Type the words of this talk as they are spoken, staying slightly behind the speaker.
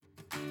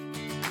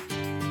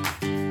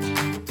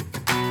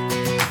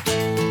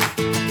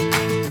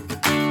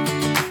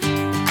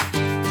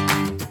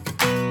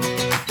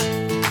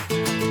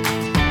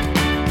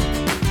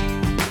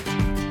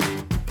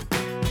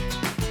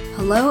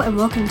Hello and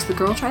welcome to the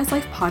Girl Tries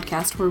Life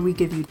podcast, where we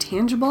give you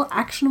tangible,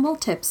 actionable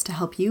tips to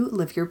help you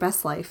live your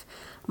best life.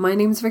 My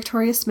name is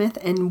Victoria Smith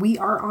and we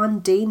are on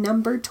day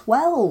number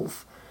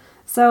 12.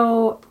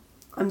 So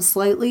I'm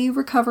slightly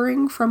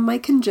recovering from my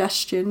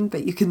congestion,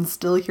 but you can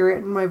still hear it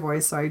in my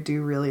voice, so I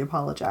do really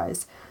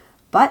apologize.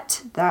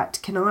 But that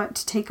cannot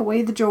take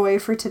away the joy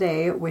for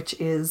today, which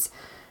is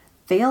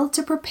fail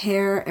to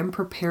prepare and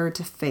prepare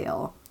to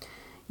fail.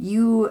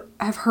 You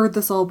have heard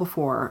this all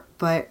before,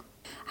 but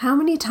how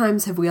many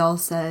times have we all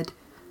said,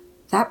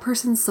 that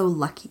person's so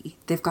lucky,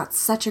 they've got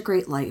such a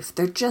great life,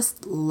 they're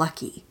just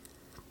lucky?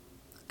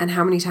 And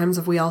how many times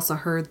have we also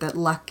heard that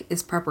luck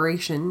is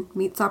preparation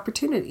meets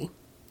opportunity?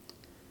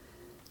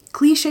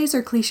 Cliches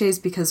are cliches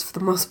because for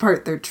the most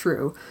part they're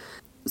true.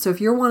 So if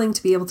you're wanting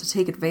to be able to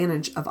take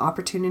advantage of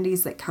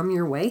opportunities that come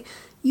your way,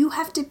 you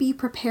have to be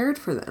prepared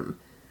for them.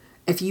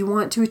 If you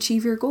want to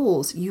achieve your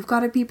goals, you've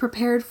got to be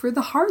prepared for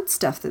the hard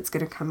stuff that's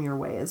going to come your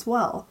way as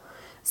well.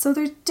 So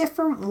there's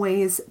different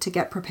ways to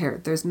get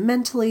prepared. There's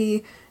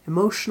mentally,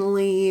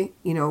 emotionally,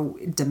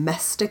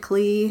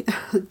 domestically,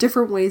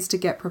 different ways to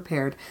get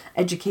prepared,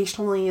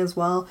 educationally as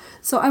well.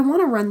 So I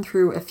want to run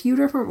through a few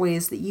different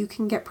ways that you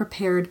can get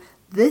prepared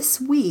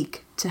this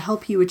week to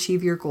help you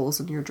achieve your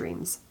goals and your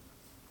dreams.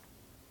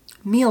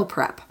 Meal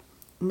prep.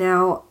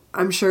 Now,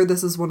 I'm sure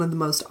this is one of the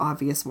most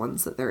obvious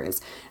ones that there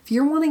is. If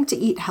you're wanting to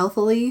eat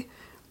healthily,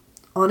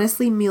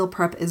 honestly, meal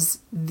prep is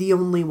the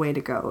only way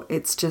to go.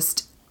 It's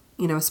just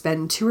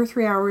spend 2 or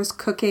 3 hours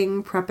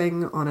cooking,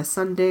 prepping on a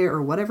Sunday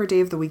or whatever day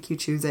of the week you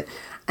choose it.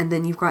 And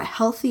then you've got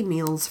healthy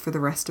meals for the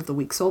rest of the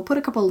week. So I'll put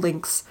a couple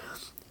links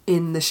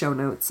in the show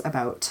notes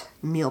about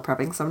meal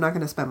prepping, so I'm not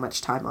going to spend much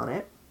time on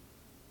it.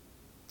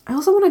 I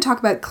also want to talk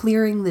about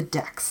clearing the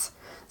decks.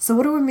 So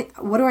what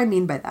do I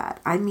mean by that?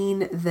 I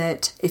mean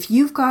that if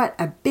you've got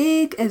a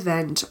big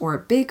event or a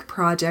big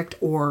project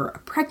or a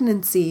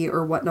pregnancy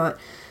or whatnot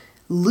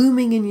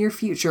looming in your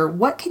future,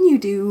 what can you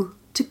do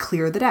to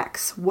clear the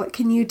decks? What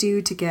can you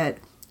do to get,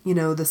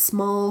 the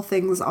small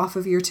things off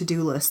of your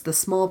to-do list, the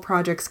small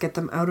projects, get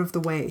them out of the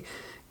way?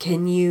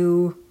 Can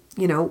you,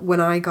 when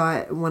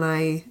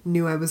I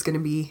knew I was going to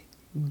be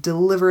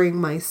delivering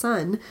my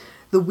son,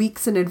 the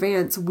weeks in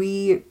advance,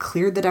 we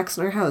cleared the decks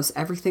in our house.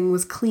 Everything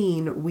was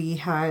clean. We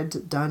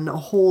had done a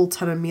whole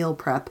ton of meal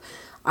prep.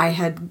 I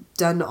had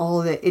done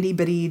all the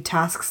itty-bitty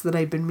tasks that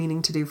I'd been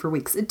meaning to do for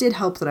weeks. It did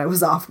help that I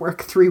was off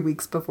work 3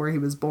 weeks before he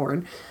was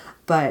born,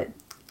 but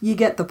you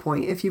get the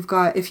point. If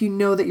you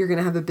know that you're going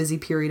to have a busy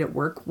period at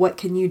work, what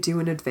can you do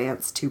in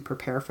advance to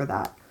prepare for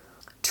that?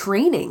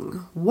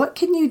 Training. What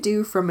can you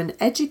do from an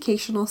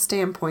educational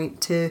standpoint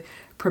to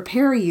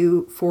prepare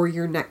you for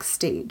your next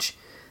stage?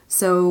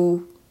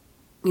 So,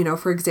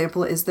 for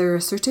example, is there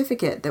a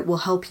certificate that will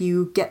help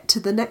you get to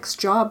the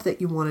next job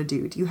that you want to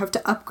do? Do you have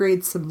to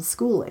upgrade some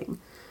schooling?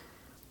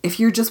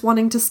 If you're just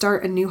wanting to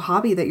start a new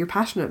hobby that you're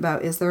passionate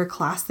about, is there a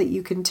class that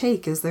you can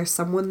take? Is there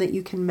someone that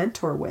you can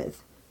mentor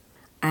with?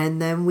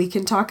 And then we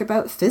can talk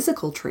about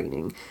physical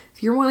training.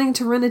 If you're wanting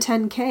to run a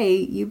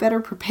 10K, you better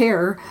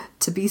prepare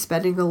to be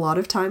spending a lot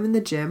of time in the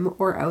gym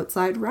or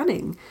outside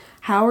running.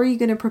 How are you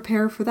going to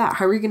prepare for that?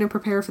 How are you going to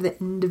prepare for the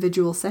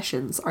individual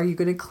sessions? Are you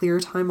going to clear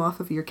time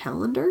off of your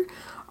calendar?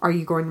 Are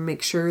you going to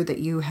make sure that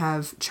you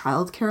have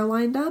childcare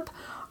lined up?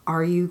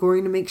 Are you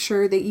going to make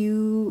sure that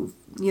you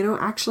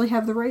actually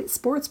have the right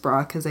sports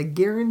bra? Because I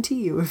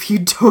guarantee you, if you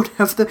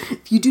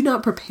do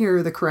not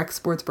prepare the correct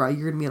sports bra,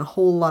 you're going to be in a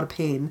whole lot of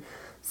pain.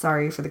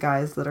 Sorry for the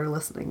guys that are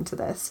listening to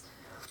this.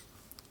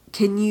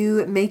 Can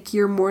you make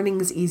your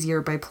mornings easier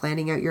by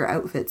planning out your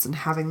outfits and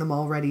having them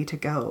all ready to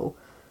go?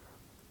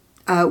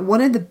 One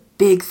of the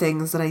big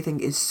things that I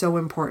think is so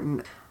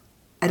important,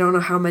 I don't know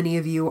how many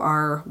of you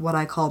are what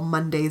I call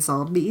Monday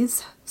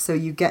zombies. So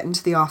you get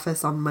into the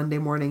office on Monday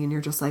morning and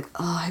you're just like,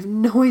 oh, I have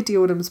no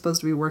idea what I'm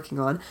supposed to be working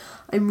on.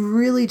 I'm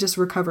really just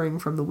recovering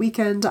from the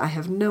weekend.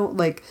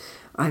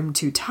 I'm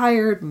too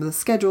tired, the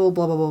schedule,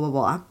 blah, blah, blah, blah,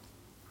 blah.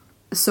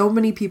 So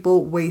many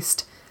people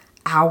waste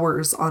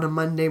hours on a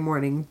Monday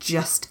morning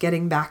just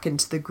getting back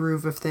into the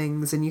groove of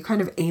things, and you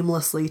kind of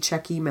aimlessly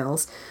check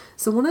emails.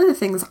 So one of the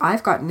things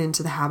I've gotten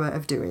into the habit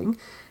of doing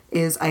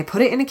is I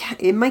put it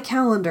in my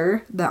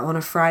calendar that on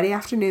a Friday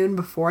afternoon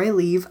before I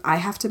leave, I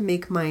have to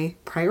make my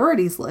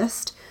priorities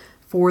list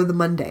for the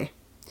Monday.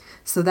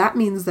 So that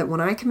means that when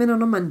I come in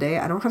on a Monday,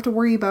 I don't have to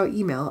worry about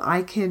email.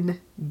 I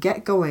can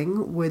get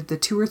going with the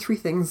 2 or 3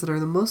 things that are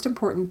the most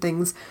important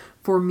things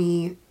for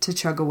me to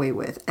chug away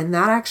with. And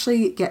that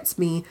actually gets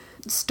me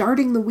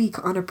starting the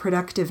week on a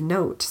productive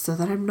note so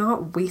that I'm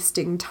not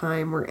wasting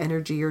time or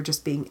energy or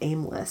just being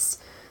aimless.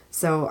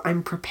 So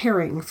I'm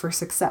preparing for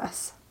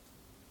success.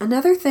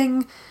 Another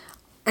thing,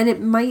 and it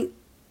might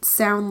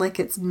sound like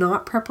it's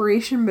not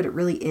preparation, but it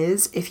really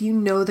is, if you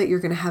know that you're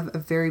going to have a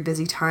very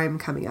busy time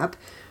coming up.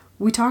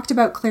 We talked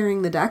about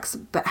clearing the decks,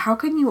 but how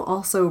can you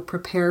also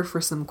prepare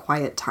for some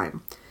quiet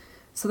time?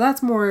 So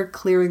that's more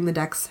clearing the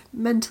decks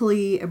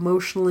mentally,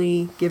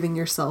 emotionally, giving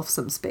yourself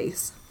some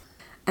space.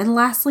 And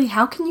lastly,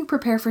 how can you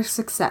prepare for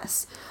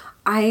success?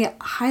 I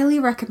highly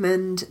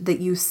recommend that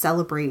you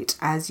celebrate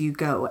as you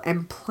go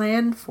and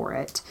plan for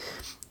it.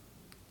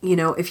 You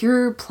know, if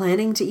you're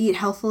planning to eat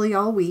healthily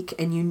all week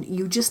and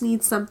you just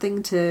need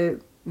something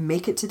to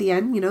make it to the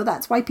end, you know,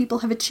 that's why people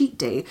have a cheat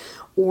day.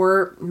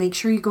 Or make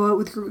sure you go out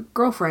with your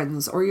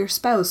girlfriends or your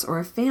spouse or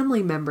a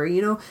family member,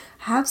 you know,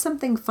 have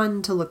something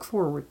fun to look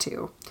forward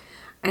to.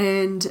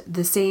 And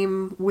the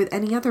same with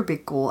any other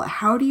big goal.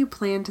 How do you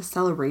plan to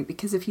celebrate?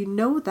 Because if you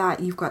know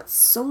that, you've got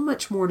so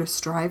much more to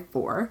strive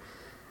for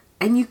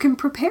and you can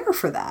prepare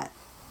for that.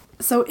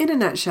 So in a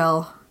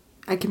nutshell,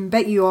 I can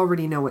bet you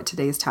already know what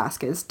today's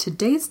task is.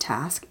 Today's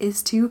task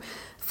is to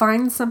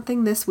find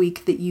something this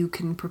week that you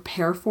can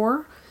prepare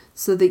for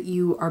so that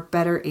you are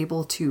better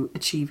able to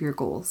achieve your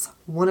goals.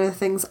 One of the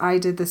things I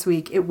did this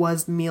week, it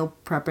was meal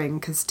prepping,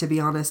 because to be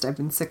honest, I've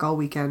been sick all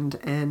weekend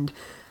and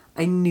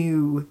I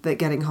knew that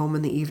getting home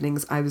in the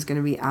evenings, I was going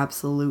to be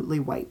absolutely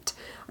wiped.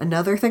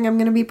 Another thing I'm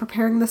going to be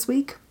preparing this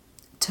week,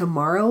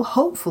 tomorrow,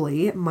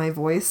 hopefully, my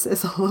voice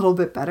is a little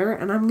bit better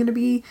and I'm going to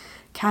be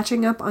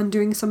catching up on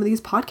doing some of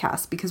these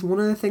podcasts, because one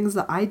of the things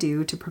that I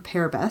do to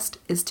prepare best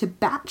is to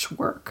batch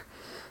work.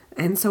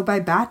 And so by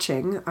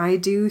batching, I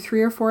do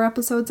 3 or 4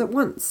 episodes at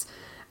once.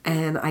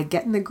 And I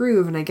get in the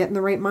groove and I get in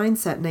the right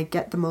mindset and I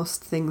get the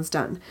most things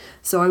done.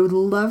 So I would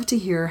love to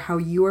hear how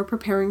you are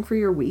preparing for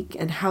your week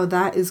and how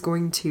that is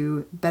going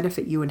to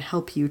benefit you and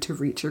help you to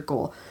reach your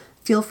goal.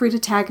 Feel free to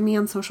tag me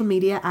on social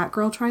media at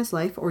Girl Tries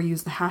Life or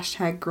use the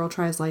hashtag Girl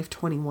Tries Life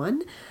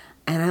 21.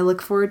 And I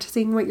look forward to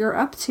seeing what you're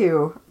up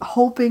to.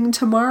 Hoping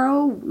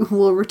tomorrow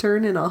will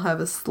return and I'll have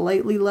a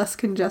slightly less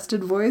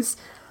congested voice.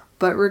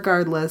 But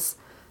regardless,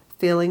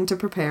 failing to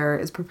prepare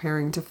is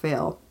preparing to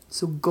fail.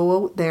 So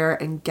go out there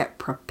and get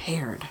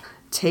prepared.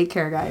 Take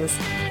care, guys.